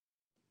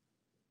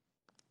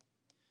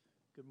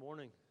Good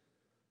morning.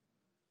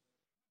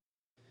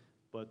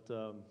 But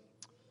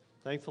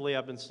thankfully,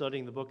 I've been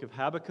studying the book of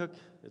Habakkuk.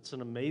 It's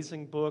an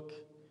amazing book.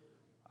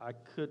 I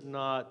could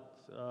not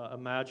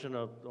imagine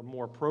a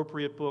more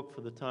appropriate book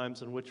for the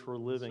times in which we're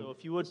living. So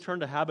if you would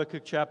turn to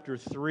Habakkuk chapter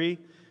 3,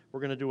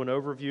 we're going to do an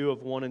overview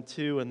of 1 and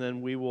 2, and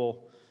then we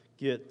will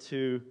get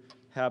to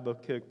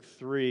Habakkuk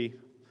 3.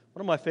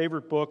 One of my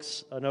favorite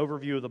books, an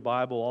overview of the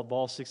Bible, of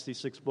all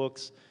 66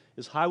 books,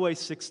 is Highway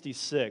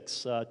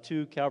 66.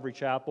 To Calvary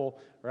Chapel,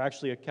 or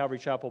actually a Calvary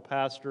Chapel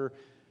pastor,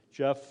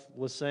 Jeff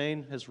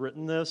Lassane, has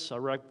written this.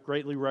 I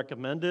greatly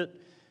recommend it.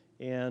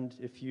 And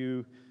if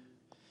you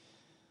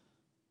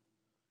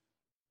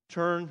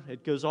turn,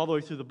 it goes all the way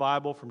through the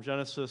Bible from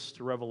Genesis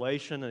to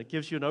Revelation, and it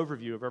gives you an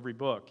overview of every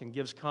book and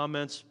gives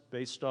comments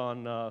based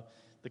on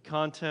the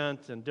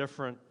content and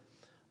different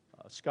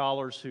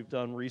scholars who've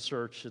done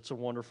research. It's a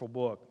wonderful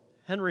book.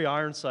 Henry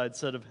Ironside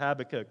said of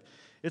Habakkuk,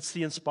 "It's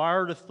the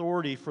inspired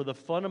authority for the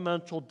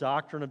fundamental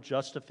doctrine of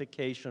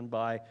justification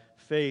by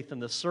faith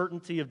and the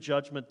certainty of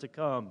judgment to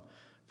come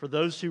for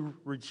those who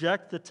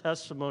reject the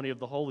testimony of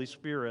the Holy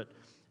Spirit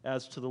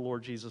as to the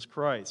Lord Jesus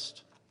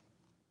Christ."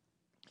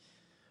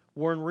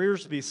 Warren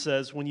Rearsby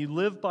says, "When you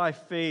live by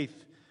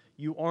faith,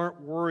 you aren't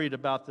worried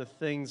about the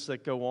things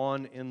that go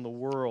on in the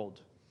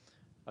world."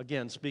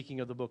 Again, speaking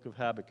of the book of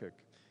Habakkuk.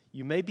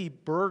 You may be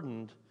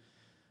burdened,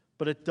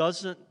 but it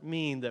doesn't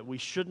mean that we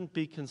shouldn't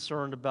be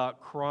concerned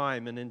about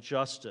crime and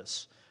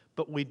injustice.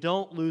 But we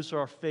don't lose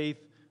our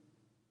faith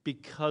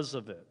because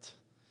of it.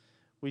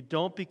 We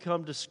don't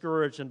become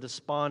discouraged and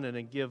despondent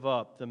and give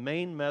up. The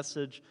main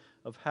message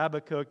of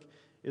Habakkuk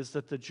is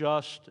that the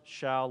just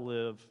shall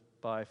live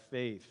by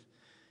faith.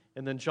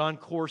 And then John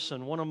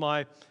Corson, one of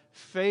my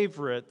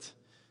favorite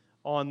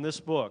on this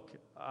book.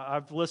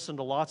 I've listened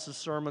to lots of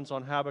sermons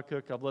on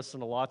Habakkuk. I've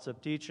listened to lots of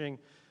teaching,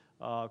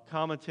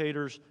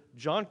 commentators.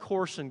 John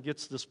Corson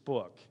gets this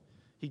book.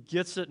 He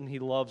gets it and he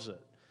loves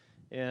it.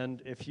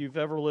 And if you've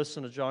ever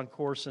listened to John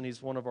Corson,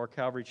 he's one of our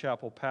Calvary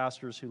Chapel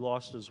pastors who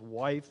lost his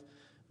wife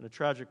in a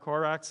tragic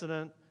car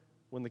accident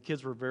when the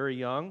kids were very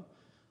young,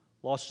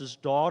 lost his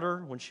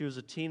daughter when she was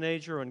a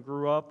teenager and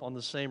grew up on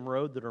the same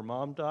road that her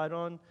mom died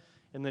on,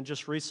 and then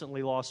just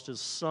recently lost his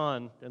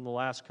son in the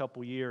last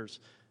couple years,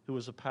 who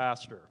was a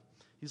pastor.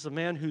 He's a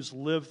man who's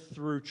lived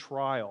through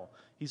trial.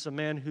 He's a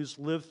man who's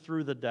lived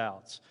through the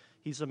doubts.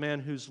 He's a man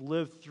who's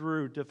lived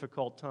through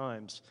difficult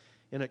times,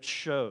 and it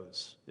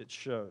shows. It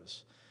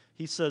shows.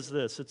 He says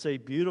this, "It's a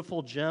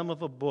beautiful gem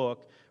of a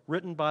book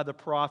written by the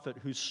prophet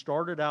who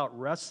started out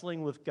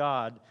wrestling with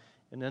God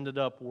and ended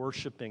up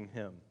worshiping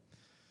Him."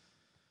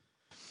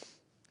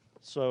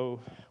 So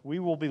we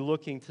will be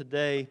looking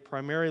today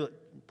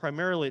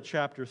primarily at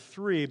chapter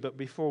 3, but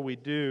before we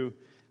do,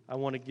 I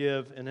want to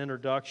give an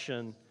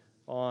introduction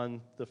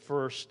on the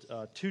first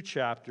two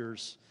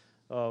chapters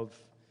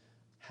of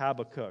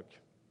Habakkuk.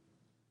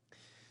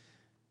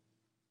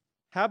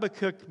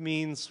 Habakkuk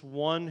means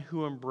one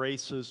who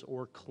embraces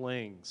or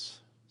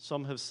clings.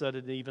 Some have said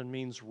it even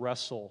means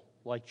wrestle,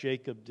 like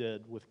Jacob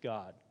did with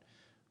God.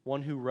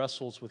 One who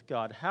wrestles with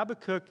God.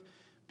 Habakkuk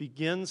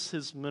begins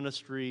his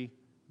ministry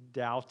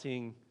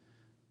doubting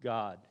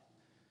God.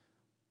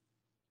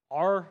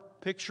 Our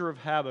picture of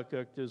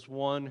Habakkuk is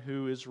one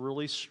who is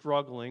really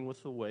struggling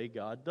with the way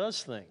God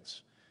does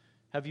things.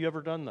 Have you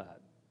ever done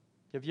that?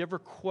 Have you ever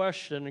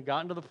questioned and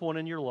gotten to the point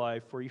in your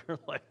life where you're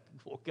like,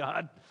 well,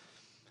 God,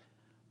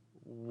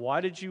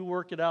 why did you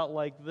work it out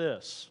like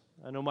this?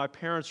 I know my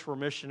parents were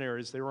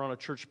missionaries. They were on a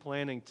church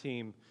planning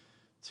team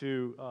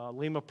to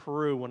Lima,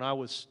 Peru when I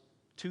was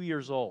 2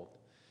 years old.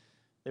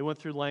 They went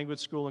through language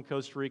school in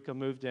Costa Rica,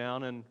 moved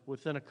down, and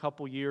within a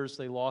couple years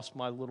they lost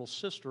my little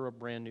sister, a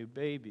brand new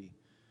baby.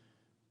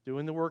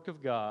 Doing the work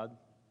of God,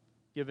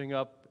 giving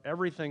up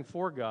everything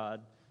for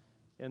God,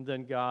 and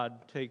then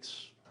God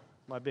takes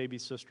my baby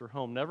sister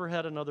home. Never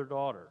had another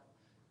daughter.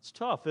 It's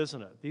tough,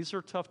 isn't it? These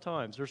are tough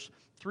times. There's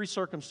 3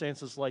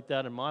 circumstances like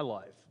that in my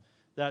life,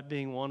 that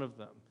being one of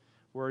them,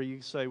 where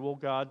you say, well,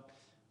 God,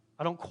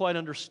 I don't quite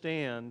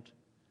understand,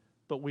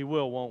 but we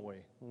will, won't we,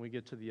 when we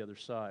get to the other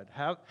side?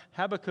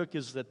 Habakkuk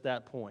is at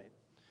that point.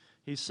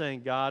 He's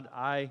saying, God,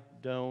 I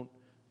don't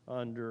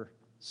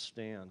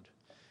understand.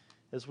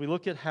 As we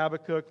look at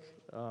Habakkuk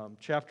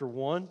chapter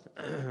 1,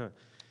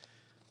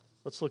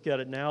 let's look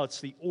at it now.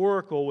 It's the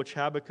oracle which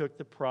Habakkuk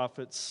the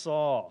prophet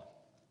saw.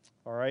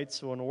 All right,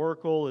 so an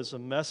oracle is a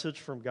message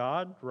from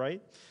God,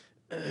 right?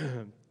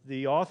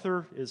 The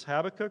author is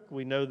Habakkuk.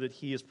 We know that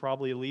he is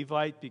probably a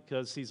Levite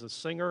because he's a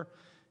singer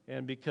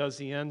and because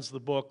he ends the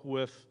book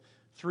with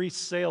 3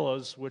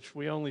 selahs, which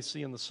we only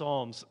see in the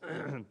Psalms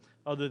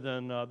other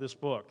than this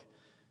book.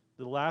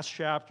 The last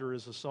chapter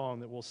is a song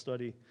that we'll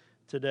study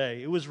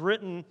today. It was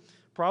written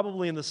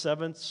probably in the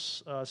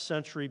 7th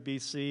century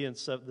BC and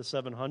the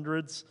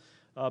 700s,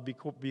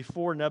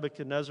 before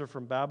Nebuchadnezzar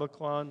from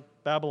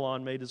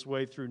Babylon made his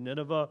way through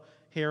Nineveh,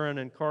 Haran,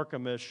 and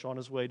Carchemish on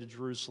his way to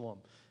Jerusalem.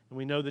 And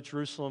we know that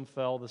Jerusalem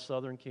fell, the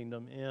southern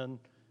kingdom, in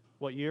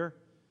what year?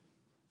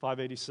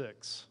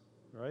 586,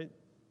 right?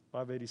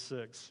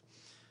 586.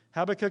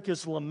 Habakkuk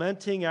is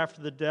lamenting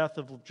after the death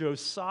of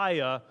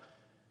Josiah.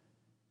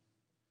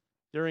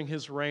 During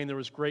his reign, there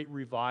was great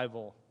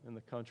revival in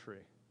the country.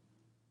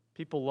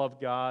 People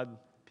loved God.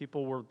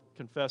 People were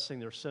confessing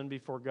their sin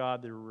before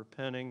God. They were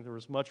repenting. There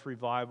was much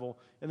revival,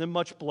 and then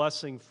much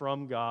blessing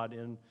from God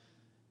in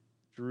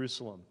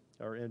Jerusalem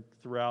or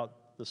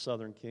throughout the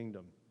southern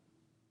kingdom.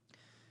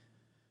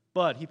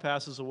 But he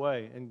passes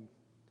away, and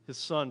his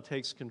son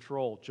takes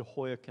control,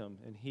 Jehoiakim,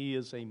 and he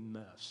is a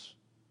mess.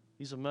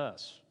 He's a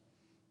mess,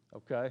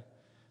 okay?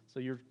 So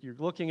you're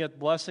looking at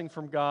blessing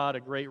from God, a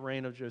great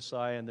reign of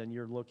Josiah, and then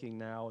you're looking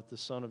now at the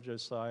son of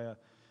Josiah,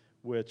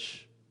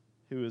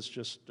 who is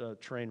just a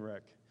train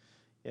wreck.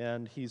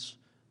 And he's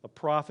a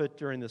prophet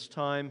during this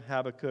time.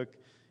 Habakkuk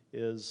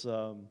is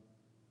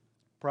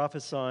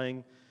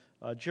prophesying.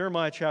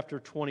 Jeremiah chapter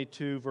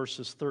 22,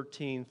 verses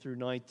 13 through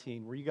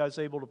 19. Were you guys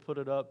able to put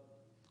it up?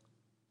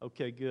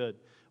 Okay, good.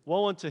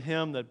 Woe unto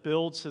him that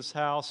builds his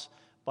house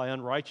by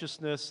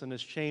unrighteousness and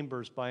his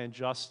chambers by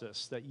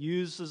injustice, that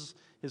uses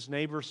his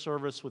neighbor's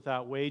service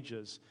without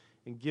wages,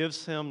 and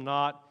gives him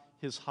not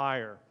his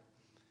hire.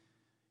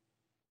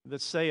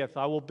 That saith,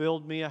 I will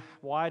build me a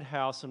wide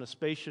house and a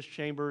spacious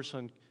chambers,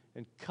 and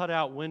cut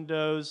out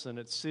windows, and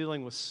its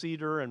ceiling with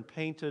cedar, and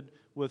painted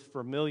with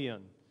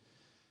vermilion.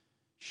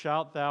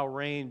 Shalt thou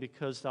reign,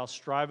 because thou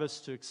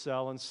strivest to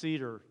excel in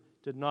cedar?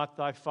 Did not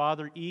thy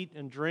father eat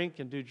and drink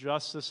and do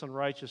justice and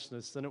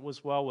righteousness? Then it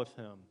was well with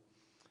him.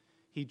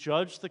 He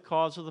judged the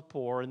cause of the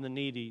poor and the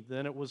needy.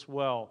 Then it was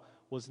well.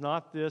 Was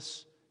not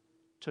this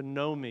to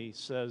know me,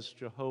 says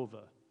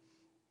Jehovah?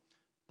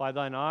 By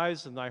thine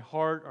eyes and thy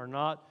heart are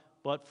not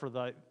but for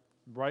thy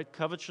right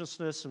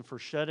covetousness, and for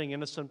shedding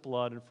innocent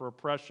blood, and for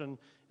oppression,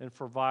 and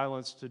for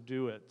violence to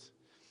do it.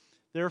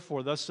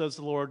 Therefore, thus says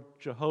the Lord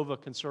Jehovah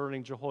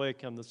concerning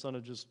Jehoiakim, the son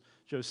of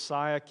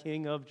Josiah,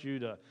 king of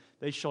Judah.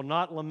 They shall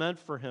not lament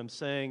for him,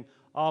 saying,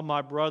 Ah,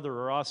 my brother,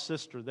 or Ah,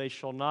 sister. They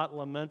shall not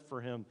lament for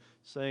him,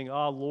 saying,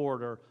 Ah,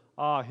 Lord, or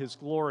Ah, his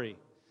glory.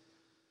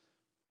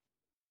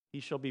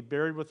 He shall be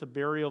buried with the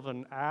burial of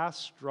an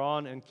ass,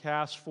 drawn and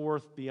cast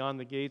forth beyond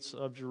the gates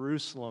of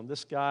Jerusalem.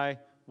 This guy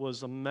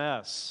was a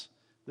mess.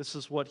 This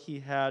is what he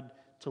had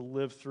to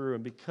live through.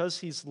 And because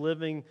he's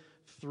living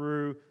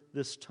through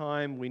this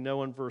time, we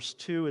know in verse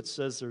 2 it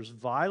says there's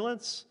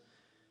violence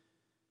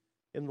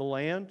in the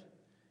land.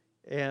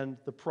 And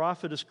the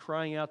prophet is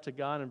crying out to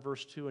God in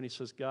verse 2, and he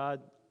says,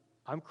 God,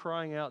 I'm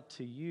crying out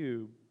to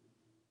you,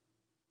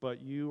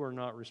 but you are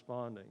not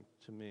responding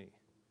to me.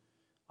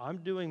 I'm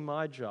doing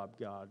my job,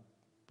 God,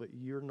 but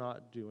you're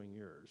not doing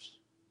yours.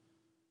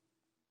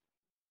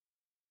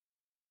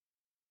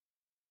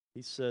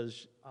 He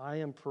says, I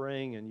am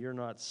praying and you're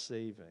not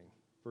saving.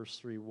 Verse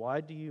 3, why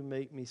do you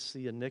make me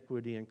see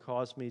iniquity and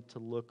cause me to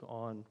look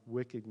on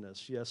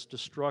wickedness? Yes,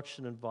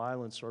 destruction and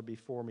violence are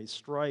before me.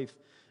 Strife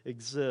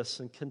exists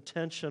and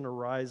contention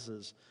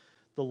arises.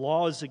 The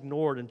law is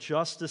ignored and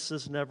justice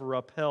is never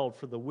upheld,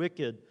 for the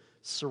wicked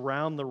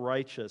surround the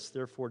righteous.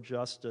 Therefore,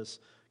 justice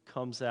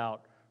comes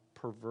out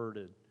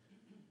perverted.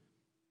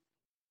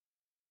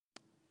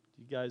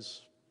 Do you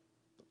guys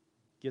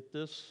get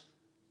this?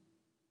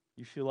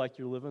 You feel like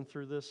you're living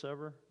through this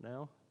ever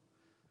now?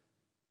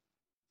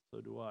 So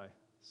do I.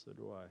 So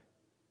do I.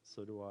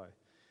 So do I.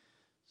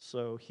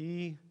 So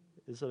he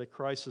is at a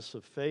crisis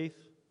of faith.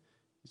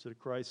 He's at a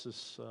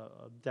crisis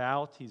of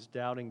doubt. He's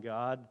doubting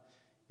God.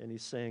 And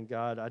he's saying,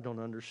 God, I don't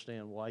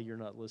understand why you're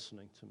not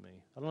listening to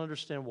me. I don't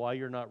understand why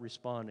you're not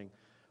responding.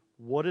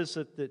 What is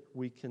it that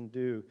we can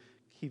do?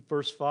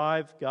 Verse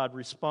 5, God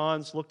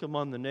responds, look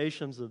among the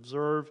nations,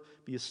 observe,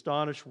 be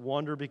astonished,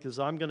 wonder, because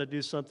I'm going to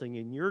do something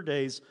in your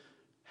days,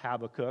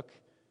 Habakkuk,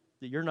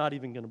 that you're not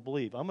even going to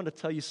believe. I'm going to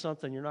tell you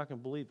something, you're not going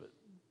to believe it.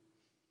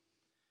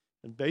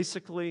 And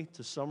basically,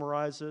 to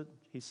summarize it,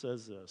 he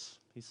says this.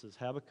 He says,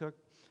 Habakkuk,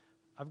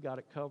 I've got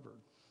it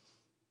covered.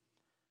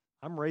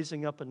 I'm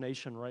raising up a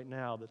nation right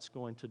now that's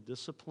going to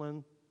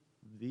discipline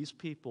these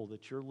people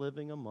that you're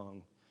living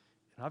among.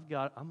 And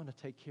I'm going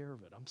to take care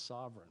of it. I'm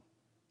sovereign.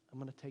 I'm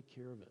going to take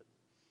care of it.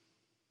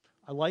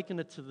 I liken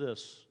it to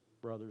this,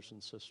 brothers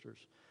and sisters.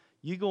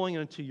 You going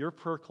into your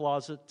prayer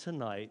closet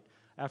tonight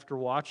after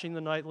watching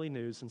the nightly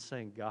news and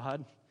saying,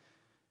 God,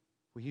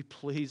 will you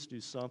please do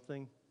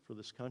something for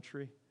this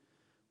country?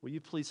 Will you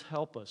please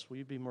help us? Will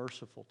you be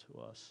merciful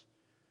to us?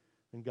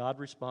 And God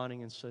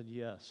responding and said,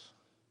 yes,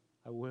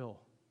 I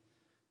will.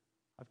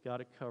 I've got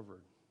it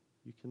covered.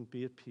 You can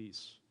be at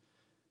peace.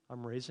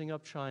 I'm raising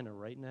up China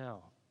right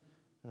now,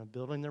 and I'm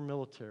building their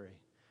military.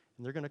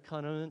 And they're going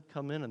to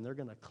come in and they're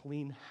going to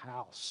clean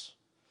house.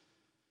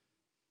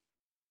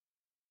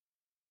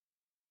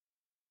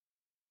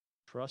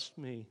 Trust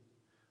me.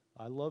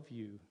 I love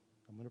you.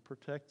 I'm going to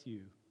protect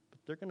you. But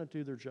they're going to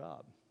do their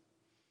job.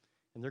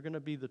 And they're going to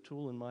be the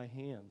tool in my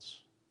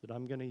hands that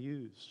I'm going to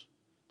use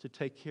to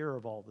take care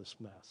of all this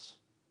mess.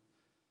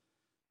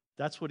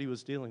 That's what he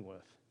was dealing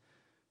with.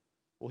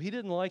 Well, he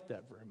didn't like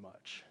that very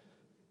much.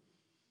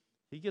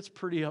 He gets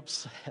pretty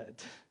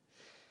upset.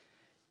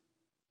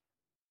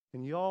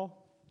 And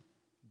y'all,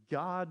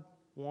 God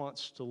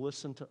wants to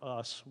listen to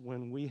us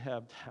when we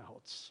have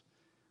doubts.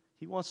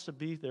 He wants to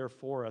be there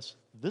for us.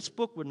 This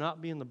book would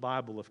not be in the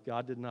Bible if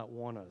God did not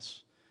want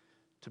us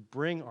to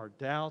bring our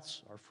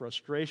doubts, our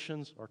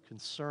frustrations, our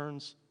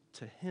concerns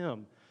to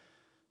Him.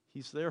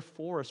 He's there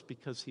for us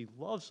because He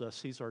loves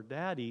us. He's our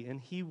daddy,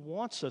 and He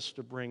wants us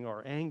to bring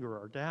our anger,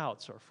 our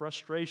doubts, our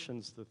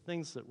frustrations, the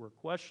things that we're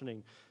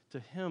questioning to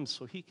Him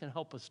so He can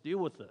help us deal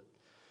with it.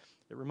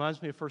 It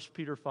reminds me of 1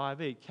 Peter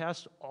 5:8.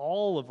 Cast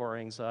all of our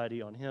anxiety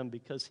on Him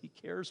because He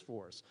cares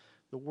for us.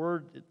 The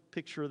word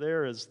picture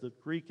there is the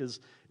Greek is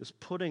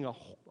putting a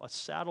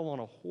saddle on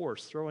a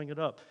horse, throwing it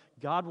up.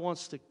 God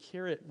wants to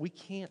carry it. We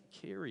can't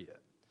carry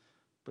it,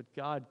 but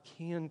God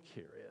can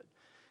carry it.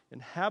 And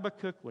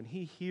Habakkuk, when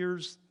he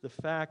hears the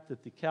fact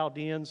that the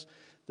Chaldeans,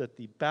 that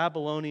the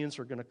Babylonians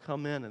are going to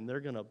come in and they're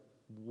going to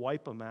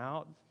wipe them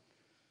out,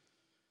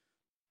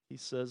 he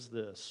says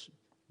this,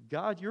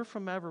 God, you're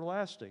from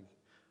everlasting.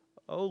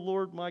 O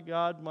Lord, my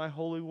God, my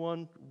Holy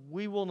One,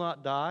 we will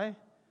not die.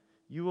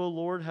 You, O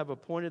Lord, have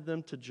appointed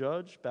them to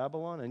judge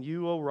Babylon, and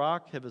you, O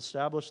Rock, have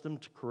established them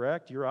to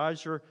correct. Your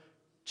eyes are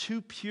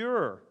too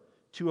pure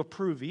to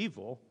approve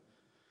evil,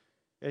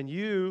 and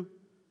you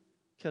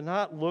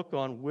cannot look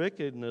on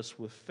wickedness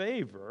with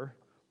favor.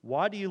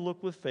 Why do you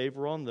look with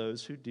favor on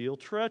those who deal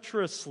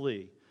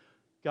treacherously?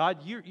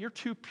 God, you're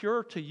too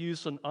pure to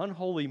use an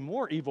unholy,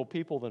 more evil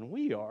people than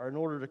we are in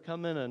order to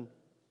come in and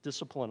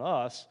discipline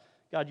us.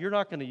 God, you're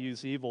not going to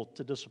use evil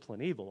to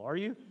discipline evil, are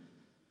you?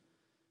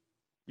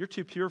 You're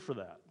too pure for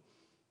that.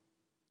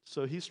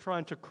 So he's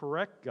trying to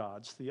correct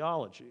God's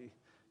theology.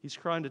 He's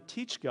trying to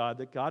teach God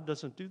that God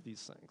doesn't do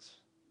these things,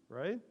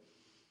 right?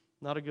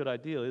 Not a good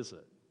idea, is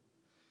it?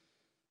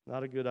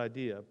 Not a good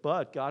idea.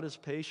 But God is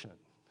patient.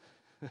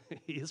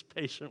 He is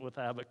patient with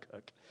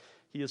Habakkuk.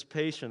 He is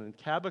patient, and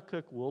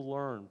Habakkuk will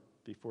learn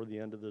before the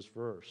end of this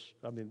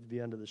the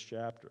end of this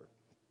chapter.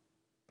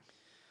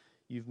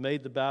 You've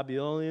made the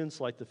Babylonians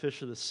like the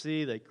fish of the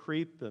sea. They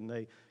creep and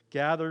they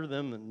gather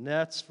them in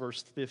nets.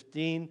 Verse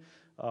 15,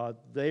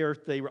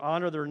 they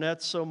honor their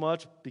nets so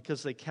much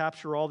because they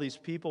capture all these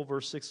people.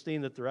 Verse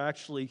 16, that they're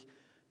actually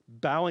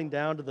bowing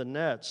down to the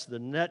nets, the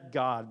net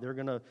god. They're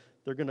going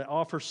to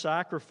offer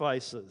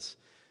sacrifices.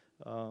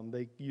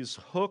 They use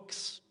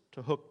hooks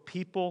to hook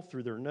people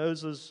through their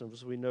noses,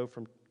 as we know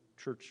from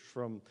church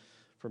from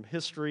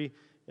history,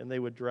 and they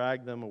would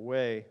drag them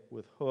away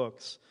with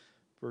hooks.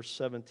 Verse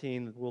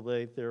 17, will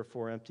they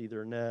therefore empty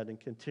their net and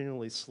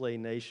continually slay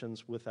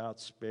nations without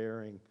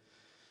sparing?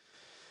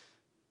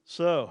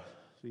 So,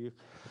 the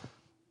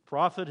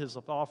prophet has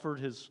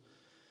offered his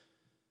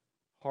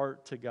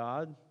heart to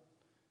God.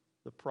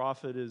 The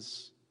prophet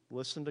has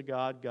listened to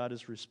God. God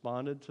has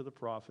responded to the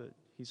prophet.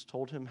 He's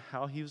told him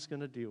how he was going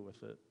to deal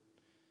with it.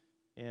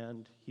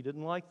 And he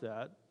didn't like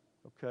that,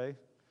 okay?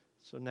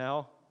 So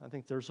now I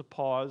think there's a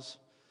pause.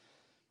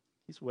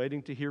 He's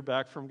waiting to hear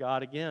back from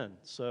God again.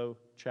 So,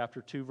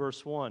 chapter 2,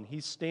 verse 1.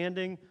 He's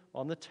standing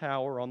on the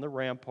tower, on the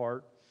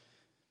rampart.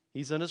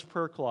 He's in his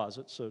prayer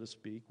closet, so to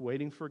speak,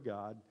 waiting for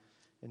God.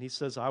 And he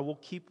says, I will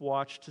keep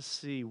watch to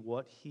see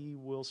what he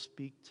will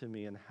speak to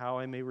me and how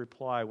I may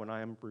reply when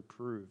I am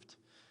reproved.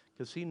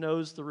 Because he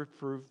knows the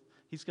reproof.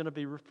 He's going to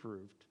be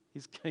reproved.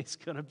 He's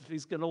going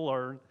to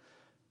learn.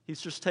 He's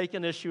just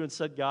taken issue and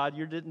said, God,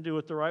 you didn't do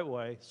it the right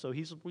way. So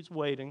he's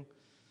waiting.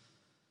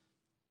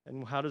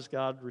 And how does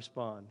God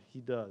respond? He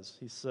does.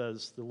 He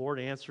says, the Lord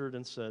answered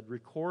and said,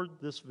 record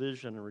this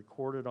vision and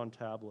record it on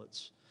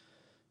tablets.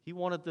 He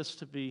wanted this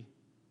to be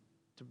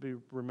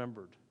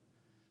remembered.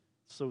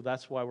 So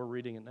that's why we're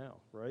reading it now,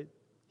 right?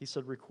 He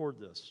said, record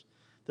this,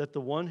 that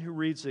the one who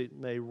reads it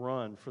may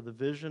run, for the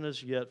vision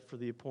is yet for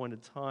the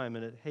appointed time,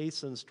 and it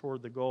hastens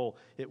toward the goal.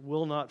 It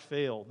will not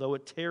fail. Though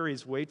it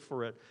tarries, wait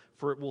for it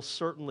will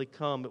certainly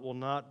come. It will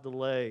not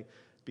delay.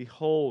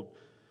 Behold,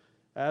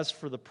 as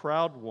for the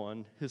proud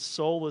one, his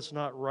soul is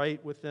not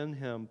right within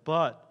him,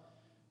 but,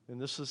 and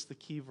this is the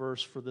key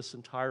verse for this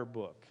entire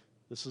book,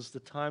 this is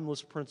the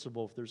timeless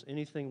principle if there's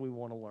anything we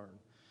want to learn,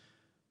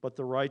 but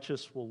the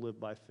righteous will live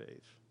by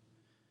faith.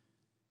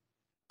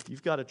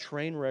 You've got a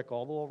train wreck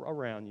all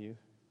around you.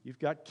 You've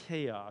got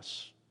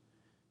chaos.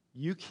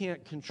 You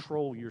can't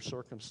control your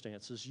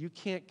circumstances. You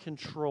can't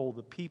control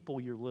the people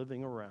you're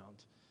living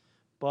around,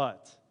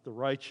 but the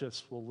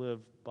righteous will live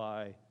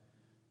by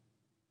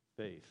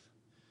faith.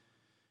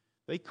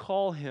 They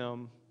call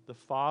him the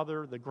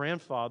father, the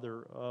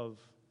grandfather of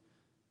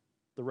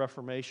the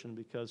Reformation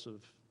because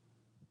of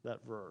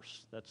that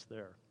verse that's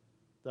there.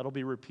 That'll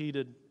be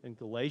repeated in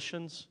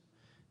Galatians.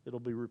 It'll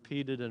be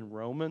repeated in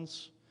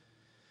Romans.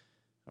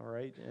 All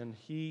right, and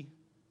he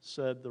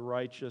said the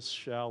righteous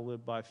shall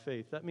live by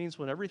faith. That means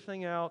when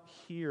everything out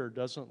here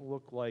doesn't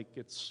look like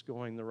it's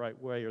going the right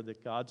way or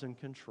that God's in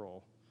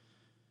control,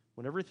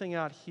 when everything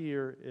out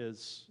here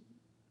is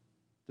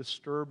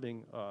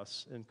disturbing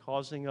us and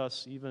causing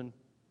us even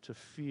to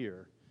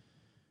fear,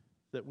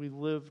 that we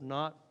live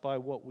not by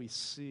what we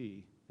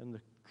see and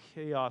the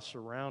chaos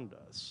around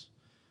us,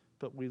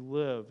 but we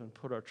live and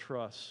put our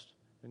trust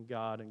in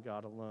God and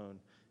God alone,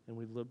 and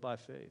we live by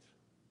faith.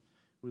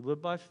 We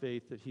live by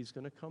faith that he's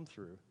going to come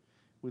through.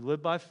 We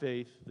live by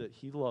faith that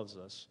he loves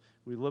us.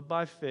 We live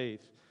by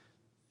faith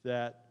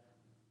that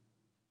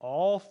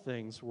all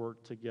things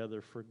work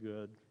together for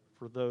good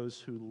for those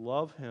who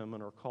love him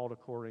and are called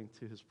according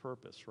to his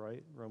purpose,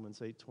 right? Romans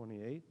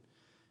 8:28.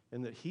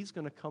 And that he's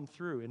going to come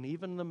through. And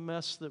even the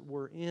mess that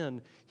we're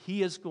in,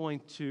 he is going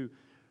to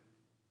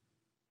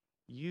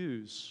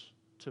use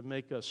to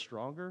make us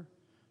stronger,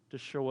 to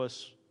show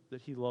us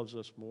that he loves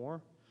us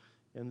more,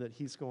 and that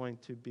he's going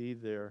to be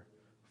there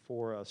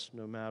for us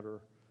no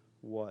matter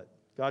what.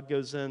 God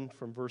goes in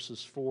from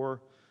verses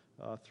 4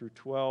 through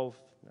 12,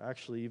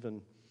 actually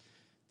even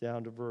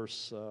down to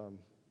verse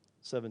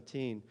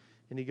 17.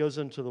 And he goes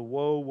into the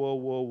woe, woe,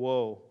 woe,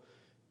 woe,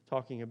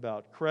 talking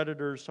about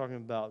creditors, talking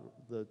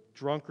about the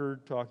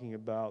drunkard, talking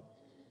about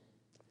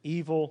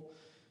evil,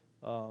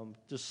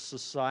 just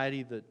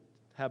society that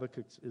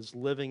Habakkuk is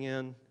living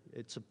in.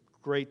 It's a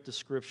great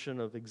description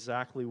of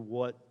exactly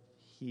what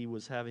he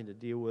was having to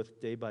deal with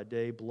day by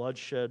day.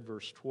 Bloodshed,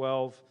 verse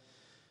 12.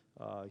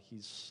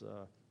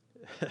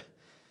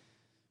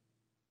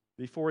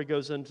 Before he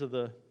goes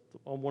into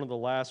on one of the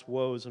last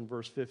woes in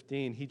verse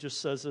 15, he just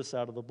says this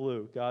out of the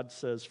blue. God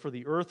says, "For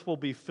the earth will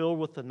be filled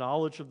with the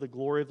knowledge of the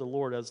glory of the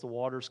Lord as the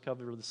waters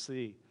cover the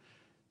sea."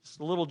 Just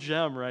a little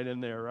gem right in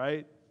there,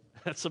 right?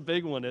 That's a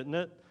big one, isn't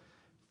it?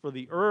 For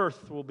the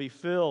earth will be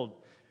filled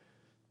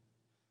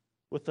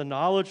with the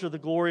knowledge of the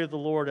glory of the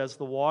Lord as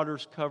the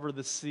waters cover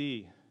the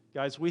sea.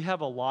 Guys, we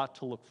have a lot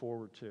to look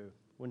forward to.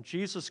 When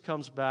Jesus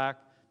comes back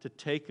to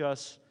take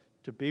us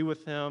to be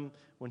with him,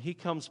 when he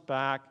comes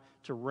back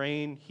to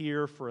reign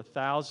here for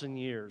 1,000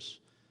 years,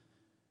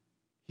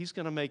 he's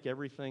going to make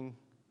everything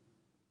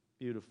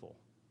beautiful.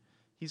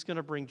 He's going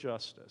to bring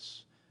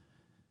justice.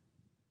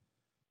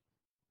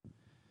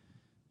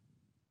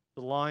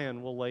 The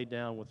lion will lay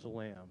down with the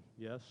lamb,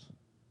 yes?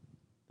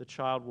 The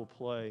child will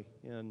play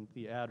in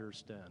the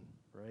adder's den,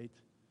 right?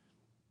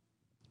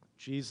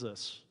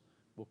 Jesus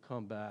will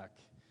come back,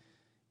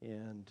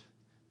 and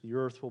the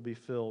earth will be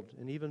filled.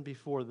 And even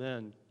before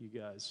then, you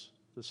guys,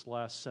 this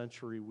last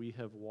century, we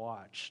have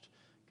watched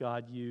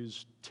God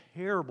use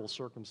terrible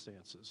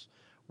circumstances,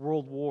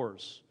 world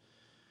wars,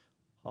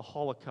 a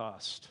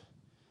Holocaust.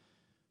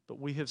 But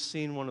we have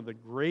seen one of the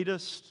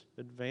greatest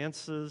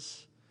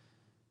advances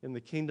in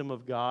the kingdom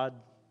of God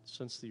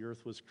since the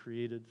earth was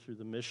created through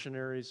the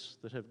missionaries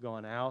that have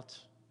gone out.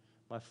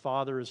 My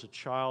father, as a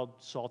child,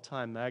 saw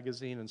Time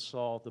magazine and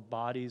saw the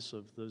bodies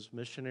of those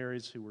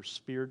missionaries who were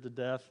speared to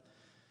death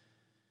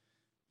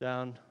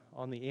down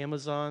on the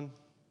Amazon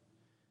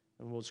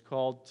and was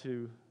called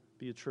to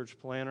be a church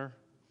planner.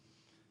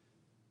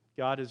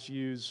 God has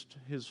used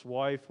his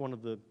wife, one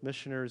of the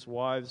missionaries'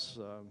 wives,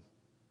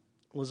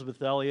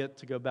 Elizabeth Elliot,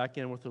 to go back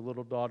in with her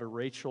little daughter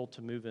Rachel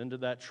to move into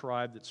that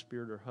tribe that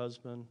speared her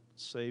husband,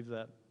 save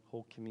that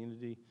whole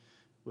community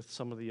with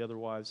some of the other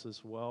wives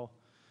as well.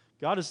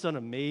 God has done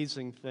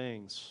amazing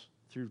things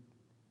through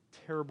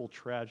terrible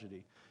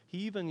tragedy. He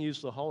even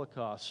used the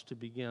Holocaust to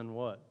begin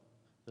what?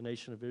 The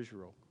nation of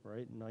Israel,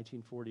 right, in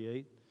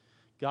 1948.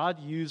 God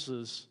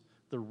uses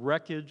the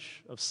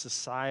wreckage of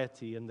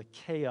society and the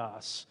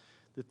chaos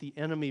that the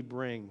enemy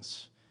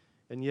brings.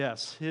 And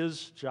yes,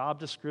 his job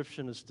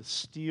description is to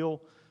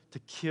steal, to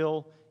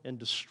kill, and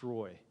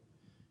destroy.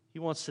 He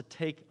wants to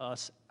take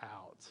us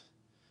out.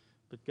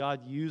 But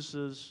God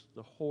uses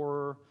the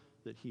horror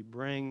that he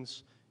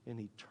brings, and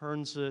he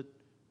turns it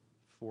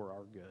for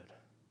our good.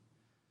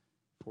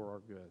 For our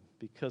good.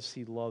 Because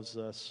he loves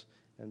us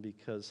and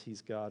because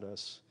he's got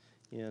us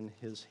in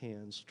his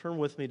hands. Turn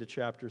with me to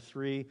chapter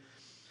 3.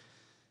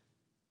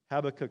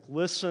 Habakkuk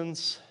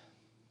listens,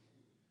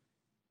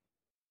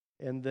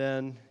 and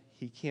then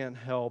he can't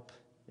help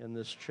in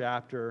this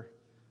chapter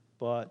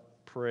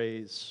but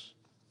praise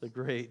the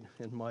great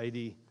and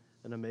mighty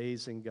and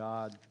amazing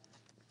God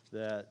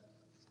that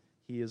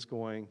he is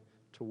going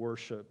to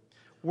worship.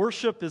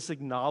 Worship is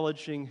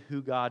acknowledging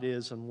who God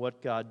is and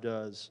what God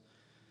does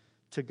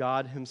to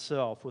God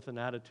himself with an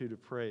attitude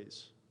of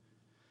praise.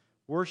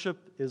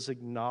 Worship is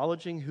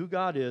acknowledging who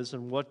God is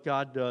and what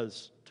God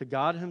does to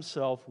God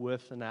himself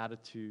with an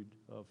attitude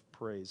of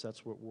praise.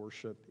 That's what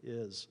worship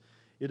is.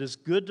 It is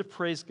good to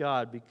praise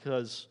God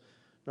because,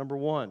 number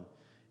one,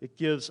 it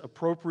gives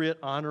appropriate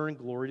honor and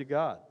glory to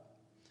God.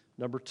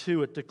 Number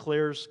two, it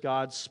declares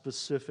God's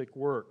specific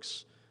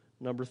works.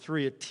 Number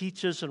three, it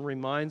teaches and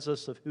reminds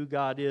us of who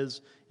God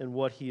is and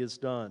what he has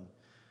done,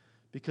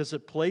 because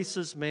it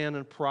places man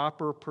in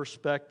proper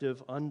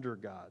perspective under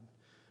God.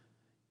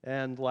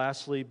 And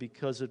lastly,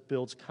 because it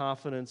builds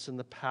confidence in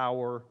the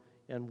power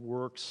and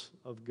works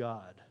of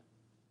God.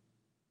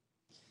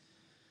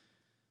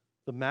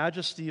 The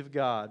majesty of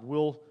God.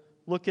 We'll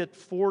look at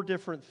 4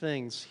 different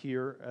things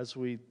here as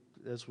we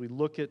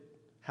look at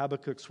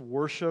Habakkuk's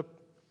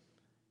worship.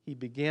 He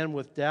began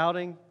with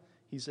doubting.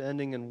 He's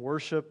ending in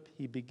worship.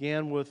 He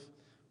began with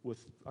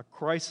a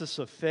crisis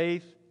of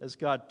faith as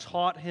God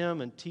taught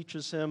him and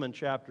teaches him in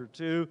chapter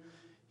 2.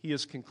 He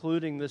is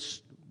concluding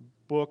this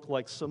book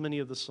like so many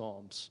of the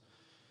Psalms.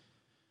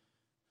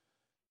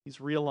 He's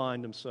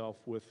realigned himself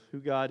with who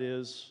God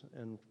is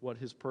and what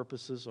his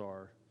purposes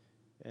are,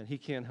 and he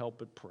can't help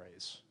but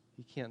praise.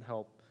 He can't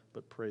help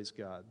but praise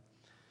God.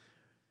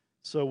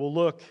 So we'll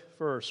look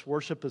first.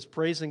 Worship is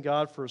praising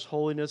God for His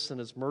holiness and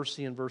His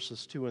mercy in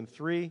verses 2 and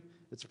 3.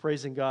 It's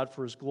praising God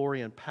for His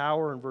glory and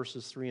power in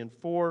verses 3 and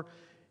 4.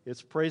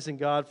 It's praising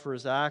God for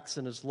His acts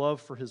and His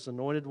love for His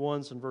anointed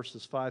ones in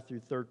verses 5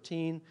 through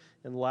 13.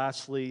 And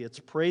lastly, it's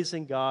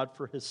praising God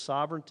for His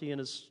sovereignty and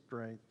His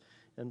strength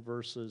in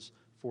verses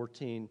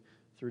 14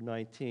 through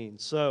 19.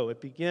 So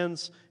it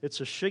begins,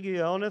 it's a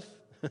Shigionoth.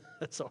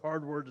 It's a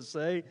hard word to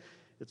say.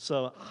 It's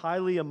a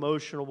highly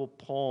emotional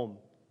poem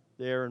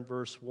there in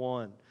verse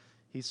 1.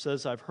 He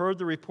says, I've heard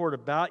the report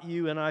about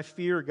you, and I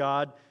fear,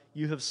 God.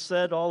 You have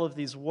said all of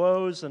these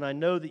woes, and I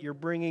know that you're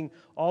bringing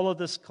all of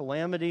this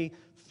calamity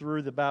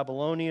through the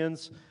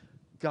Babylonians.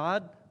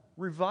 God,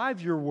 revive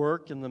your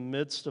work in the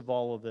midst of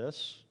all of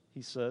this,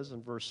 he says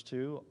in verse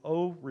 2.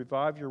 Oh,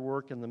 revive your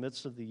work in the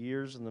midst of the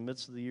years. In the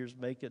midst of the years,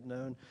 make it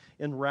known.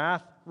 In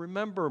wrath,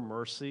 remember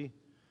mercy.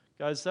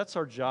 Guys, that's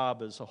our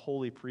job as a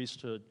holy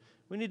priesthood.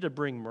 We need to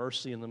bring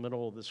mercy in the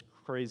middle of this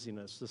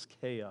craziness, this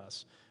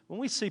chaos. When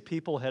we see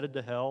people headed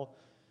to hell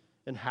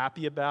and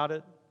happy about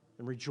it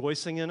and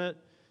rejoicing in it,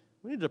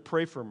 we need to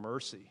pray for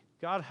mercy.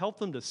 God, help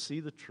them to see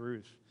the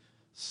truth.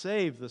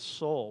 Save the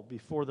soul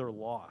before they're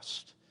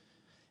lost.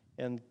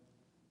 And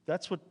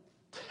that's what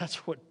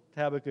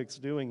Habakkuk's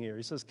doing here.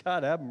 He says,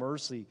 God, have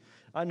mercy.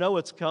 I know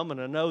it's coming.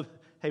 I know,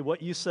 hey,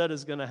 what you said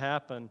is going to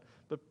happen.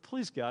 But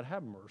please, God,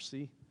 have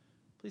mercy.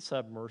 Please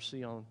have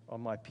mercy on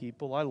my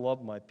people. I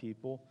love my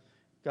people.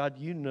 God,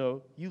 you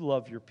know, you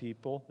love your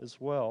people as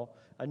well.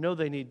 I know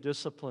they need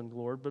discipline,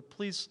 Lord, but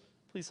please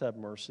have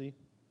mercy.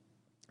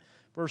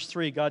 Verse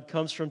 3, God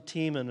comes from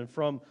Teman and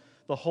from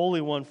the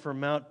Holy One from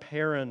Mount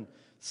Paran,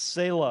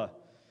 Selah.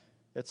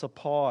 It's a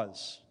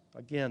pause.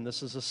 Again,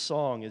 this is a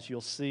song. As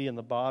you'll see in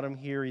the bottom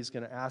here, he's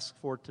going to ask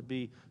for it to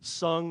be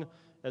sung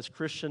as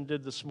Christian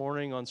did this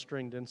morning on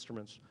stringed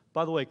instruments.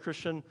 By the way,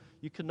 Christian,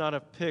 you could not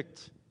have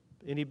picked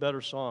any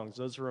better songs.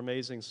 Those are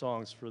amazing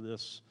songs for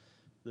this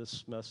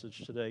message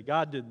today.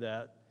 God did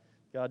that.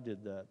 God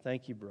did that.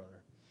 Thank you,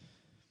 brother.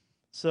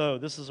 So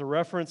this is a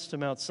reference to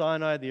Mount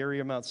Sinai, the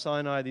area of Mount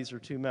Sinai. These are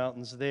two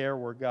mountains there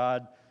where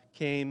God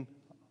came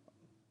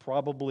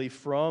probably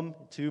from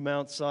to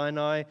Mount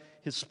Sinai.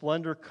 His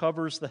splendor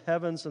covers the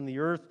heavens, and the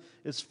earth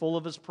is full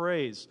of His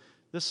praise.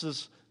 This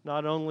is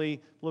not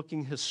only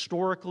looking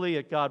historically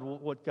at God,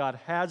 what God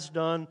has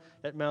done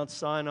at Mount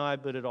Sinai,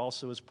 but it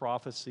also is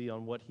prophecy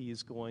on what He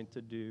is going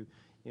to do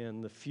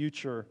in the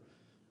future,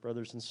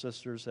 brothers and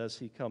sisters, as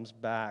He comes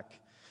back.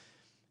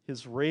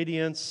 His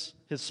radiance,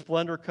 His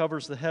splendor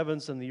covers the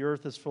heavens, and the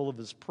earth is full of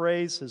His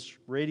praise. His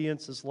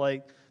radiance is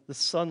like the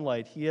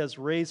sunlight. He has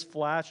rays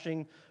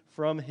flashing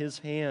from His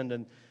hand,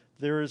 and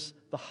there is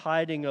the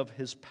hiding of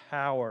His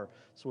power.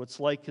 So it's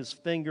like His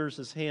fingers,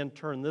 His hand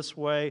turned this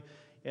way,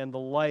 and the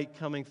light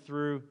coming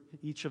through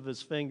each of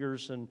His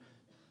fingers and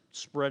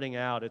spreading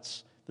out.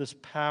 It's this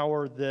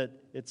power that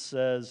it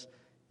says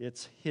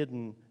it's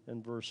hidden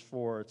in verse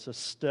 4. It's a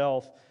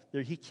stealth.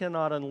 He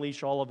cannot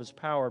unleash all of His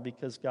power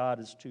because God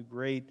is too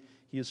great.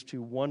 He is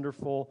too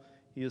wonderful.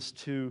 He is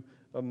too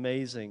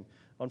amazing.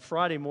 On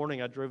Friday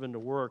morning, I drove into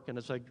work, and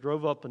as I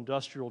drove up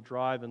Industrial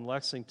Drive in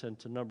Lexington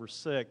to number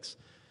 6,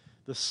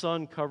 the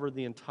sun covered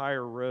the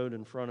entire road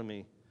in front of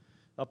me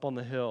up on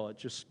the hill. It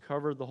just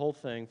covered the whole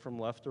thing from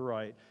left to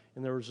right,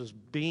 and there was this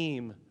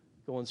beam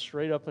going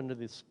straight up into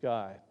the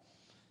sky.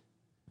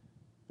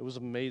 It was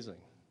amazing.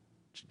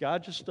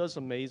 God just does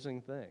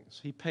amazing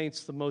things. He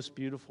paints the most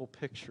beautiful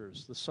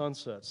pictures, the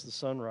sunsets, the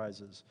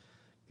sunrises.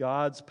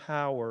 God's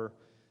power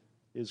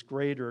is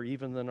greater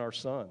even than our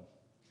sun.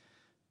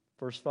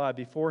 Verse 5,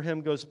 before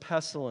Him goes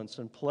pestilence,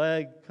 and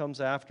plague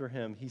comes after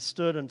Him. He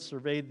stood and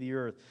surveyed the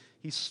earth.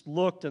 He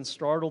looked and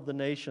startled the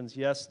nations.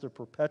 Yes, the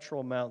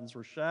perpetual mountains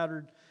were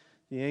shattered.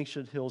 The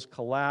ancient hills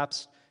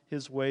collapsed.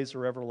 His ways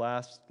are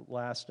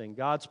everlasting.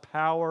 God's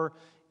power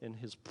and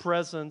His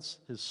presence,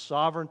 His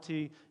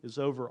sovereignty is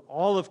over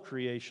all of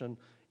creation.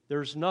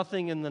 There's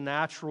nothing in the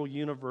natural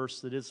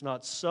universe that is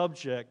not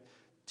subject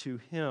to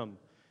Him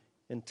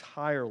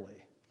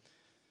entirely.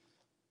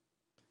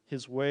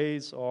 His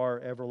ways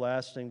are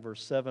everlasting.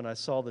 Verse 7, I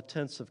saw the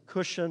tents of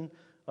Cushan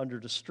under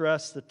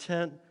distress. The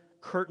tent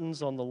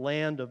curtains on the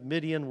land of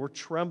Midian were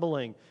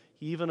trembling.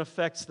 He even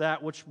affects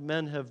that which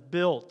men have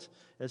built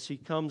as he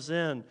comes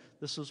in.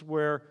 This is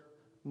where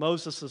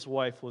Moses'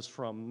 wife was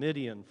from,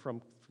 Midian.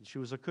 She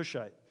was a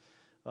Cushite.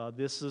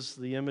 This is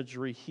the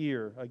imagery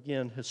here.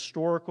 Again,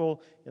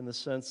 historical in the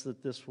sense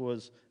that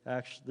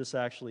this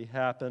actually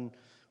happened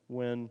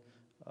when,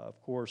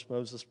 of course,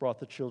 Moses brought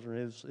the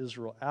children of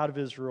Israel out of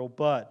Israel,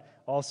 but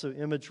also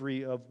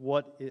imagery of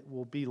what it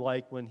will be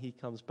like when He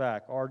comes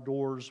back. Our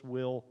doors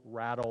will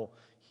rattle.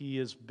 He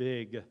is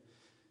big.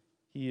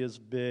 He is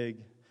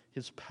big.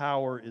 His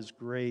power is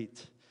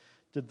great.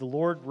 Did the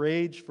Lord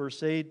rage,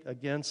 verse 8,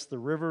 against the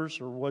rivers,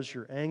 or was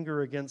your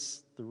anger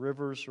against the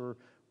rivers, or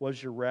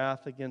was your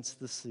wrath against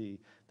the sea,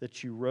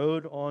 that you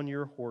rode on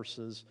your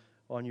horses,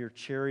 on your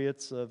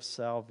chariots of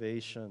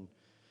salvation?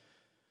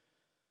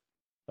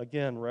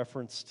 Again,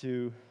 reference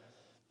to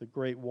the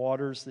great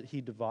waters that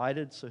He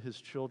divided so His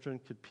children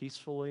could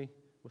peacefully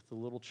with the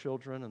little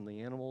children and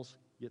the animals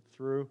get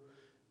through.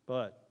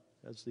 But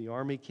as the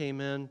army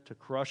came in to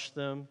crush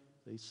them,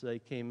 they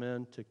came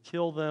in to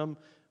kill them,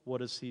 what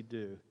does he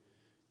do?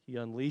 He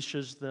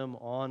unleashes them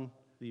on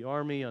the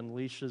army,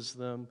 unleashes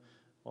them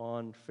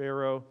on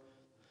Pharaoh,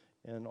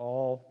 and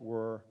all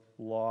were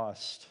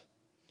lost.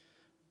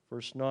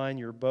 Verse 9,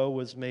 your bow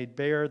was made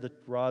bare, the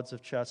rods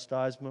of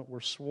chastisement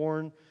were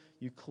sworn,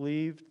 you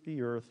cleaved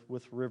the earth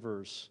with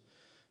rivers.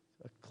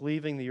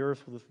 Cleaving the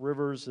earth with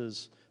rivers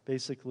is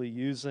basically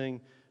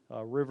using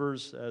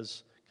rivers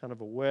as kind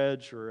of a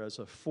wedge or as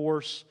a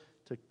force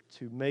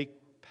to make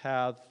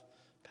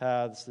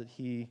paths that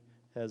he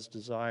has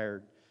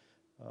desired.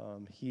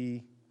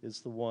 He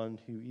is the one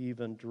who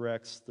even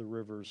directs the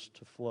rivers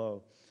to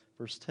flow.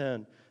 Verse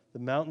 10, the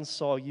mountains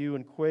saw you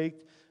and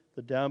quaked,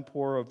 the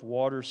downpour of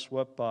water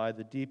swept by,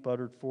 the deep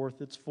uttered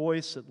forth its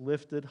voice, it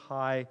lifted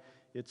high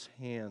its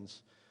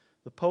hands.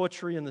 The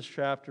poetry in this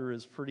chapter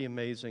is pretty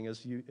amazing.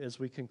 As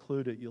we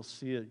conclude it, you'll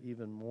see it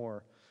even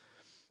more.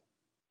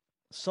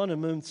 Sun and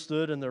moon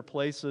stood in their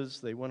places.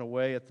 They went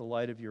away at the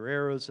light of your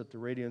arrows, at the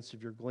radiance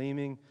of your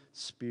gleaming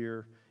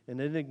spear. In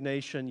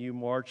indignation you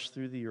marched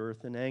through the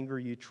earth. In anger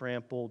you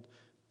trampled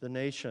the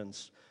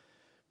nations.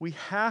 We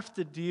have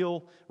to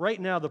deal,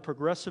 right now the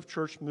progressive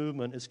church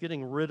movement is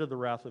getting rid of the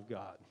wrath of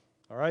God.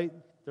 All right?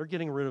 They're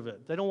getting rid of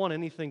it. They don't want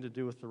anything to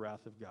do with the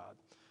wrath of God.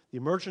 The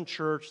emergent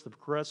church, the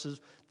progressives,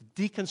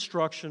 the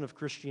deconstruction of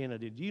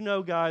Christianity. Do you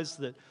know, guys,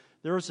 that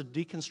there is a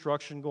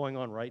deconstruction going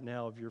on right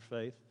now of your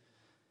faith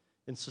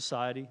in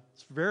society?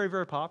 It's very,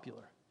 very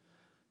popular.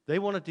 They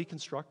want to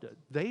deconstruct it.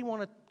 They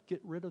want to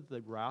get rid of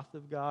the wrath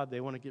of God.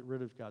 They want to get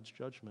rid of God's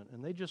judgment.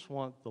 And they just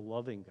want the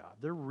loving God.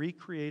 They're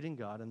recreating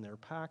God in their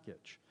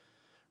package.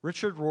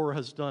 Richard Rohr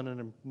has done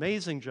an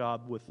amazing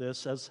job with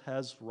this, as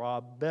has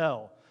Rob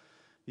Bell.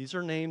 These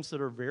are names that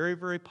are very,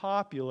 very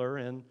popular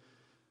in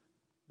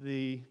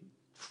the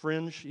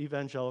fringe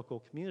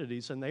evangelical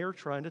communities, and they are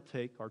trying to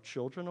take our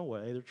children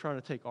away. They're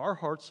trying to take our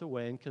hearts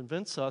away and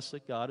convince us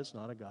that God is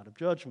not a God of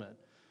judgment,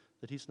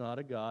 that He's not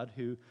a God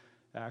who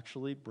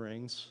actually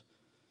brings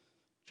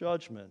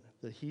judgment,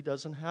 that He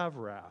doesn't have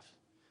wrath,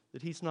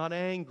 that He's not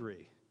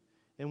angry.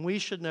 And we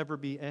should never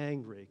be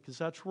angry, because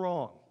that's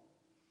wrong.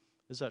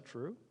 Is that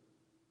true?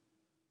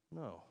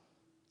 No,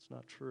 it's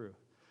not true.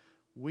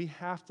 We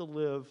have to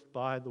live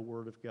by the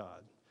Word of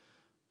God.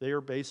 They are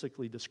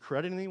basically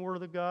discrediting the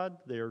Word of God.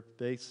 They are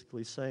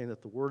basically saying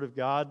that the Word of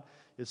God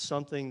is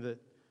something that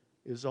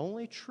is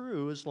only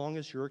true as long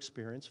as your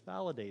experience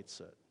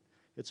validates it.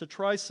 It's a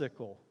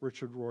tricycle,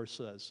 Richard Rohr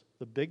says.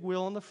 The big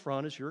wheel on the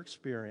front is your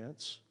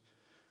experience.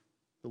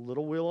 The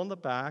little wheel on the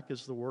back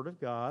is the Word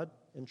of God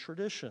and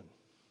tradition.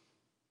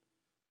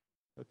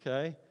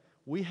 Okay?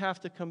 We have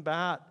to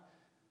combat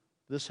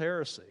this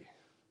heresy.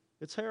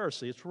 It's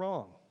heresy. It's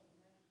wrong.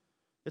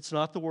 It's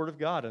not the Word of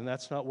God, and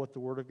that's not what the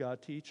Word of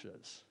God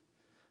teaches.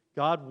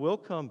 God will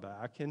come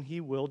back, and He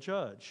will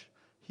judge.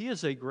 He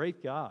is a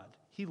great God.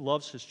 He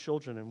loves His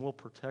children and will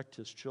protect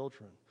His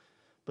children.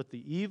 But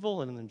the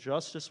evil and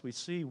injustice we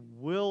see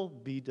will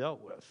be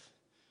dealt with.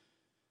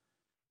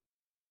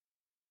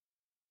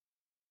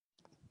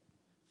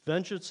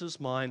 Vengeance is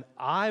mine.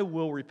 I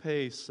will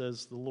repay,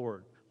 says the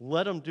Lord.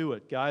 Let Him do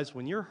it. Guys,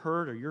 when you're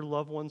hurt or your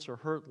loved ones are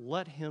hurt,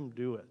 let Him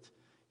do it.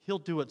 He'll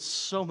do it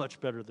so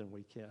much better than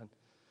we can.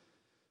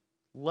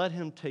 Let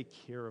Him take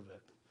care of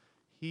it.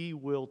 He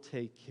will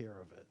take care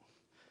of it.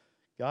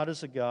 God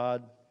is a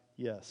God,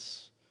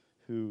 yes,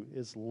 who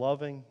is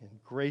loving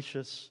and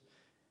gracious.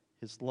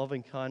 His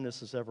loving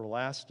kindness is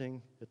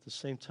everlasting. At the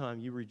same time,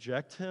 you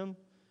reject Him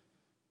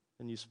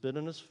and you spit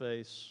in His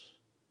face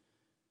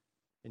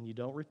and you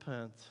don't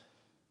repent,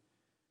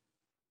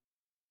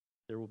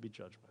 there will be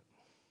judgment.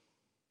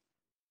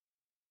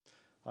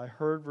 I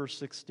heard, verse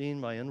 16,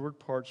 my inward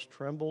parts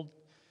trembled.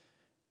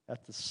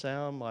 At the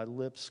sound, my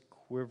lips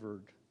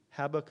quivered.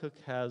 Habakkuk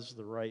has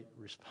the right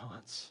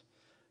response.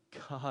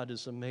 God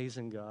is an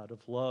amazing God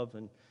of love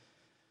and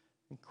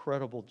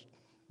incredible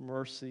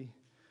mercy,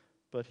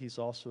 but He's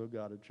also a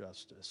God of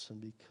justice. And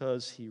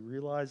because he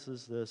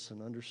realizes this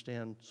and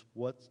understands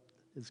what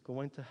is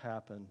going to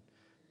happen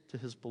to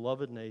his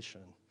beloved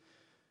nation,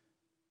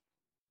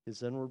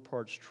 his inward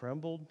parts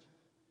trembled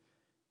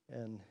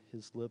and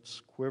his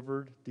lips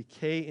quivered.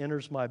 Decay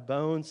enters my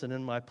bones, and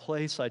in my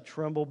place I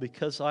tremble,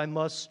 because I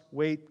must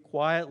wait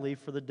quietly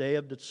for the day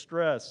of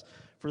distress,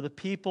 for the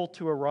people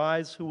to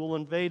arise who will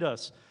invade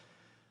us.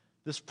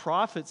 This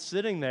prophet's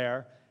sitting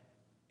there,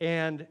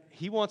 and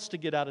he wants to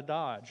get out of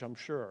Dodge, I'm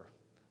sure.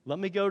 Let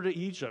me go to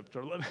Egypt,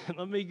 or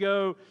let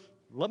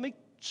me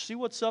see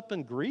what's up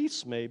in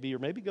Greece maybe, or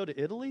maybe go to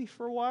Italy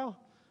for a while.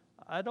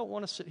 I don't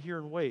want to sit here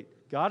and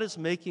wait. God is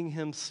making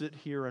him sit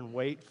here and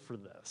wait for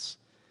this.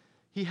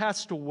 He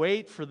has to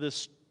wait for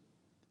this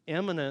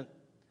imminent,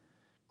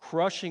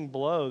 crushing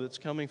blow that's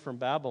coming from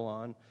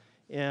Babylon,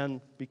 and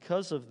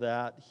because of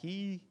that,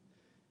 he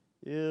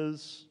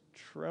is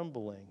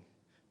trembling.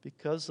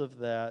 Because of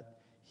that,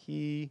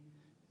 he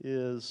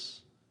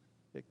is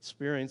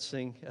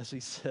experiencing, as he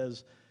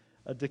says,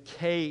 a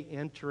decay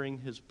entering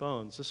his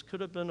bones. This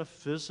could have been a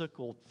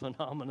physical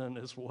phenomenon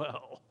as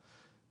well.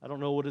 I don't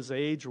know what his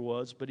age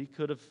was, but he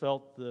could have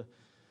felt the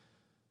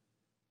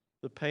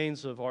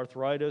pains of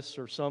arthritis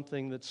or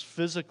something that's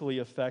physically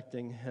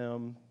affecting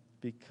him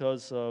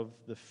because of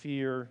the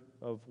fear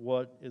of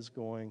what is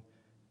going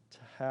to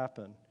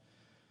happen.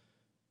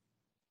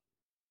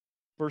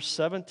 Verse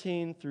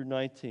 17 through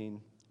 19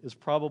 is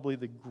probably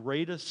the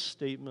greatest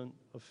statement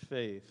of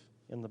faith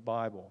in the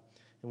Bible.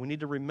 And we need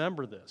to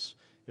remember this.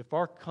 If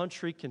our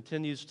country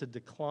continues to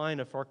decline,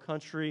 if our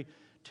country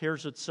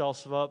tears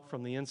itself up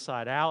from the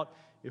inside out,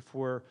 if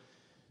we're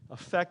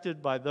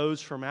affected by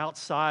those from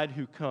outside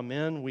who come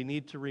in, we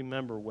need to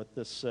remember what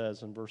this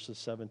says in verses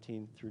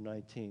 17 through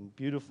 19.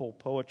 Beautiful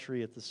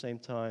poetry at the same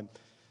time.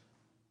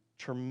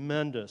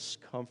 Tremendous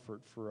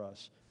comfort for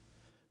us.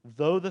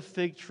 Though the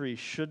fig tree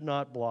should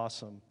not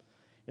blossom,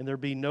 and there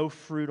be no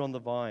fruit on the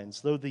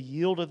vines, though the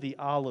yield of the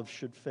olive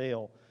should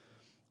fail,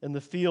 and the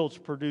fields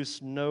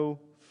produce no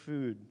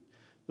food,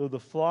 though the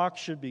flock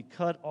should be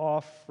cut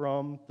off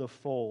from the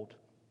fold,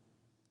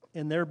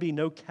 and there be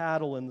no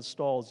cattle in the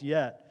stalls,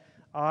 yet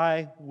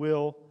I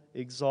will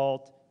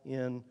exalt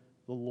in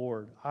the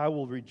Lord. I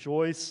will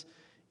rejoice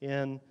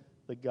in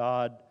the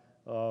God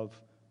of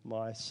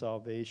my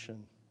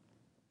salvation.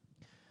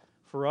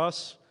 For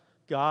us,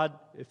 God,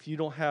 if you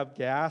don't have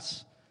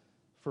gas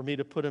for me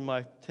to put in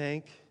my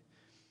tank,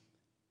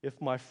 if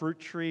my fruit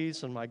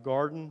trees and my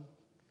garden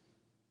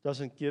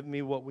doesn't give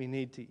me what we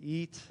need to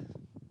eat,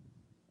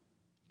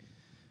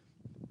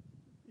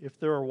 if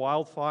there are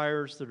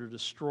wildfires that are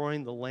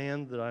destroying the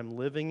land that I'm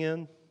living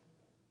in,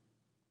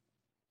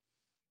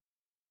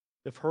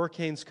 if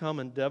hurricanes come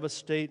and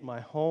devastate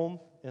my home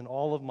and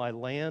all of my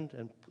land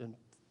and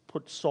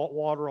put salt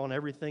water on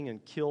everything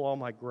and kill all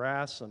my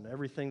grass and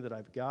everything that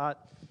I've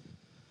got,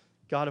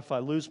 God, if I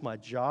lose my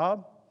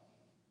job,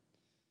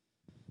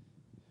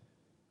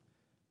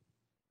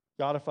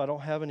 God, if I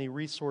don't have any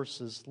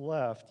resources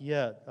left,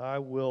 yet I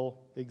will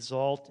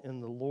exalt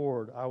in the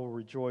Lord. I will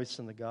rejoice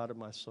in the God of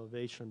my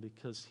salvation,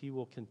 because He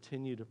will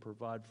continue to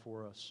provide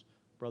for us,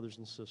 brothers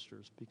and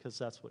sisters, because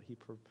that's what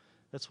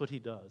He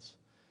does.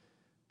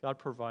 God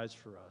provides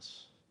for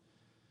us.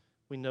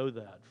 We know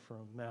that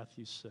from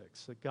Matthew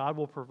 6, that God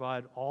will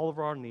provide all of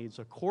our needs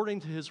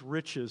according to His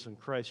riches in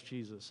Christ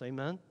Jesus.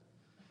 Amen?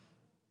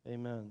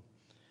 Amen.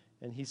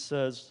 And He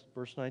says,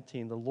 verse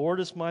 19, the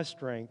Lord is my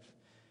strength,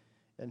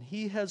 and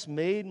He has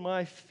made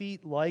my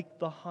feet like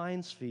the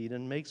hind's feet,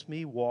 and makes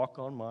me walk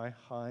on my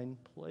hind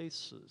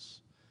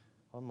places.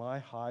 On my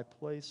high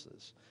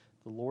places.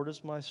 The Lord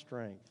is my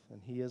strength,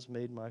 and He has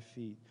made my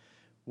feet.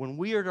 When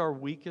we are at our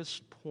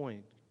weakest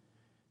point,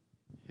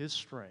 His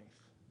strength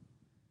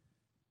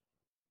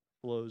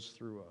flows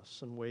through us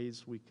in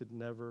ways we could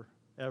never,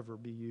 ever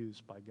be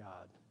used by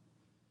God.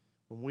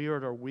 When we are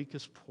at our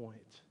weakest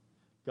point,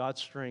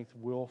 God's strength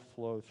will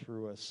flow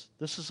through us.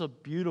 This is a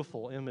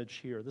beautiful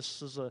image here.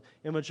 This is an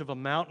image of a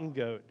mountain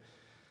goat,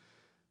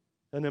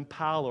 an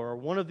impala, or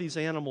one of these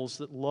animals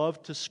that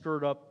love to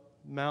skirt up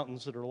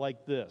mountains that are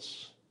like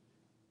this.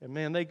 And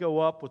man, they go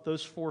up with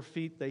those 4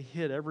 feet. They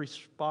hit every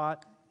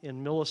spot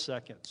in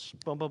milliseconds.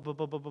 Boom, boom, boom,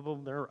 boom, boom, boom,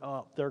 boom. They're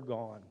up. They're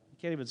gone. You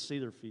can't even see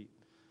their feet.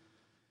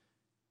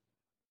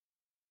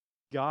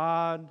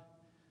 God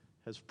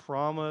has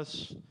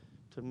promised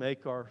to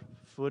make our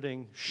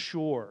footing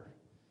sure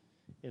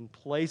in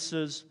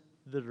places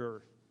that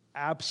are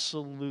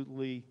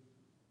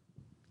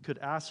could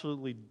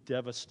absolutely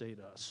devastate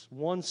us.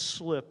 One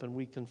slip and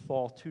we can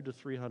fall 200 to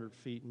 300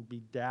 feet and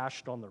be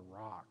dashed on the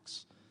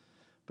rocks.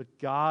 But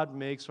God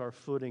makes our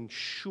footing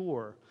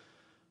sure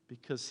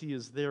because He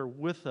is there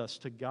with us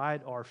to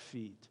guide our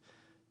feet,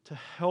 to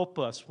help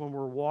us when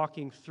we're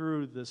walking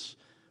through this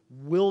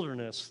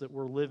wilderness that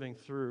we're living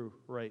through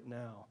right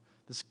now,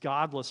 this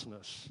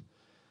godlessness,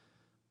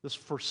 this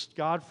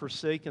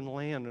God-forsaken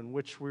land in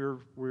which we're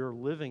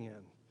living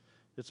in.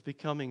 It's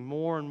becoming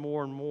more and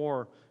more and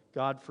more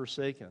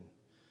God-forsaken.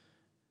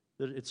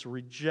 That it's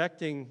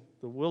rejecting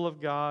the will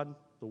of God,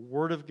 the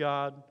Word of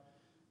God,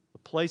 the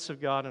place of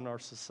God in our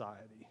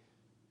society.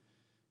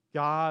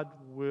 God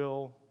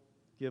will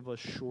give us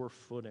sure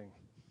footing,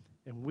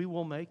 and we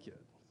will make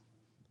it.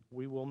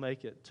 We will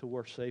make it till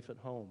we're safe at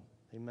home.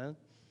 Amen?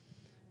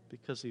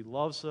 Because He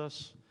loves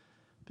us,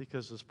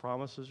 because His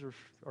promises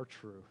are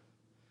true.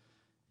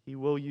 He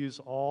will use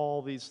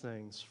all these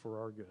things for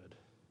our good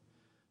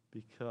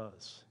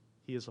because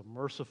He is a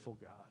merciful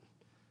God.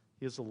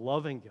 He is a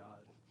loving God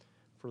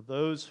for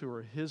those who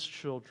are His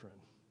children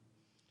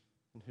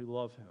and who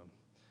love Him.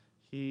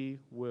 He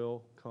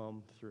will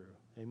come through.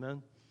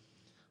 Amen?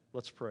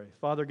 Let's pray.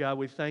 Father God,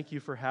 we thank You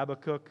for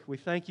Habakkuk. We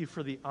thank You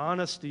for the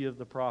honesty of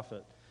the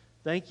prophet.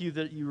 Thank You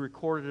that You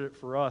recorded it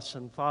for us.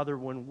 And Father,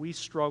 when we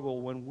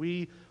struggle, when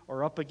we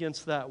are up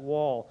against that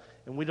wall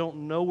and we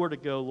don't know where to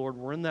go, Lord,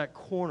 we're in that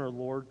corner,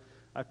 Lord,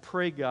 I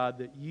pray, God,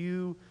 that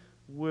You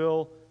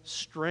will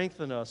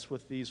strengthen us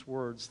with these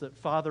words, that,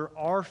 Father,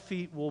 our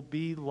feet will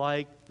be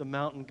like the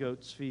mountain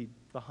goat's feet,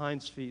 the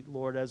hind's feet,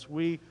 Lord, as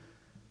we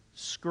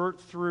skirt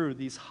through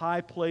these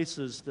high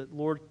places that,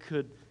 Lord,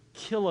 could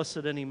kill us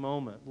at any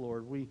moment,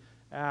 Lord. We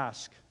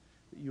ask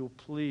that you will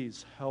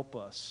please help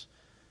us.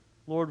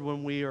 Lord,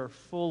 when we are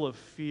full of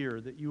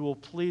fear, that you will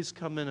please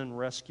come in and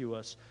rescue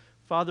us.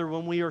 Father,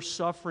 when we are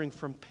suffering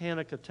from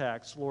panic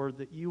attacks, Lord,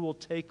 that you will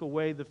take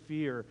away the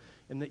fear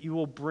and that you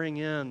will bring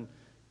in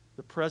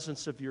the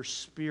presence of your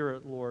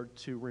Spirit, Lord,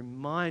 to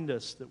remind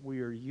us that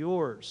we are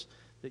yours,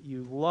 that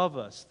you love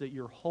us, that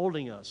you're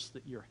holding us,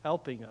 that you're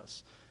helping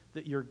us,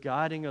 that you're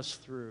guiding us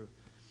through.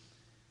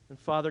 And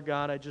Father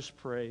God, I just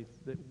pray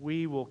that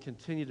we will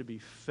continue to be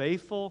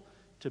faithful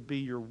to be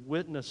your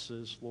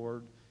witnesses,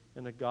 Lord,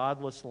 in a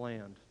godless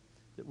land,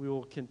 that we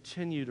will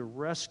continue to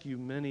rescue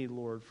many,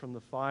 Lord, from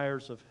the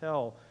fires of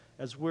hell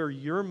as we're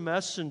your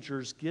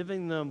messengers,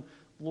 giving them,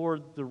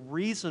 Lord, the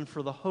reason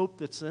for the hope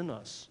that's in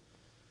us.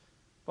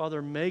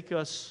 Father, make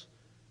us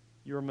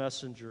your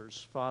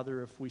messengers.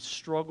 Father, if we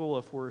struggle,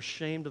 if we're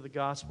ashamed of the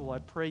gospel, I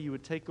pray you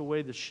would take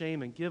away the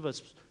shame and give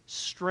us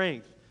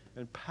strength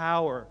and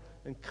power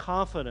and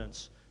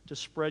confidence to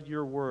spread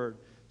your word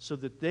so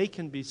that they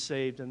can be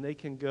saved and they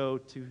can go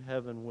to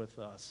heaven with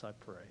us, I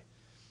pray.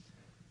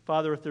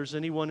 Father, if there's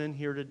anyone in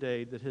here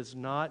today that has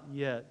not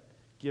yet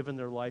given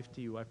their life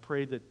to you, I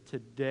pray that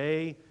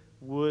today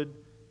would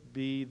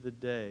be the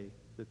day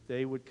that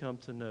they would come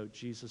to know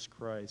Jesus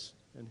Christ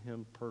and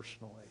him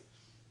personally.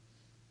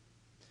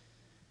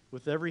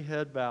 With every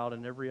head bowed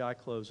and every eye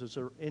closed, is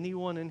there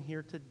anyone in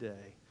here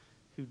today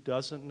who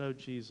doesn't know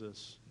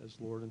Jesus as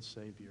Lord and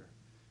Savior?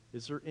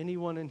 Is there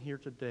anyone in here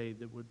today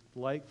that would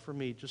like for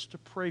me just to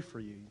pray for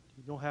you?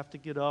 You don't have to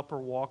get up or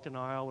walk an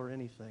aisle or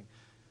anything.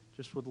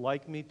 Just would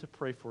like me to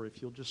pray for you.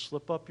 If you'll just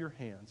slip up your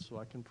hand so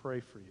I can pray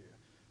for you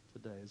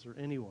today. Is there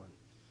anyone?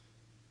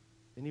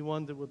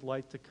 Anyone that would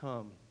like to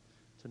come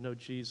to know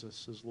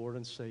Jesus as Lord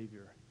and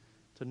Savior,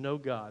 to know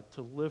God,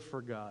 to live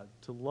for God,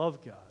 to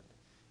love God?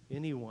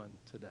 Anyone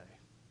today?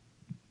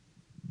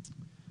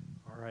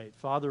 All right.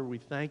 Father, we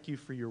thank you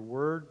for your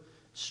word.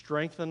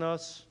 Strengthen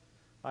us,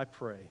 I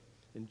pray.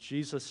 In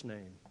Jesus'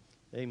 name,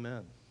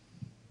 amen.